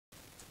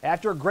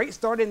After a great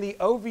start in the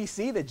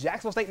OVC, the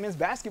Jacksonville State men's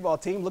basketball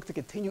team looked to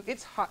continue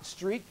its hot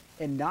streak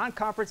in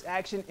non-conference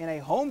action in a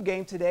home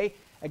game today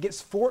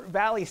against Fort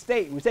Valley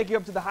State. We take you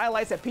up to the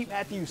highlights at Pete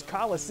Matthews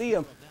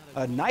Coliseum.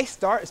 A nice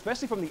start,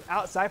 especially from the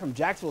outside from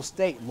Jacksonville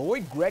State.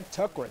 Lloyd Greg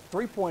Tucker, a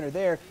three-pointer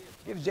there,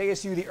 gives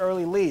JSU the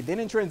early lead.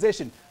 Then in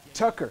transition,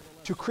 Tucker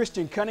to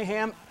Christian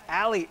Cunningham,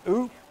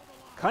 alley-oop.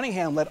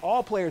 Cunningham led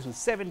all players with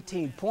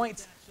 17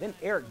 points. Then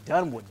Eric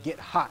Dunn would get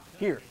hot.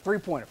 Here,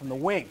 three-pointer from the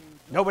wing.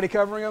 Nobody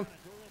covering him.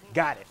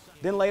 Got it.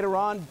 Then later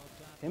on,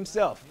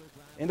 himself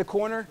in the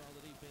corner.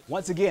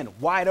 Once again,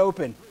 wide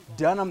open.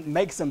 Dunham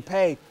makes him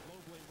pay.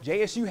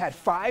 JSU had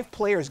 5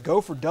 players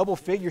go for double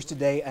figures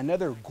today.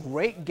 Another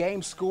great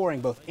game scoring,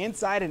 both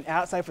inside and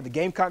outside for the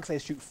Gamecocks. They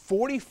shoot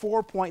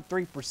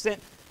 44.3%,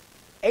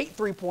 8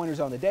 three-pointers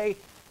on the day.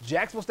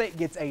 Jacksonville State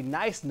gets a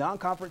nice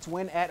non-conference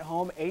win at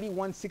home.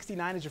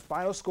 81-69 is your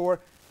final score.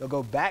 They'll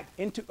go back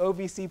into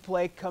OVC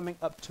play coming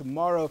up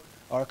tomorrow,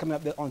 or coming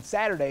up on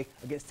Saturday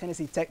against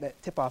Tennessee Tech.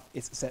 That tip-off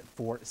is set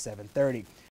for 7:30.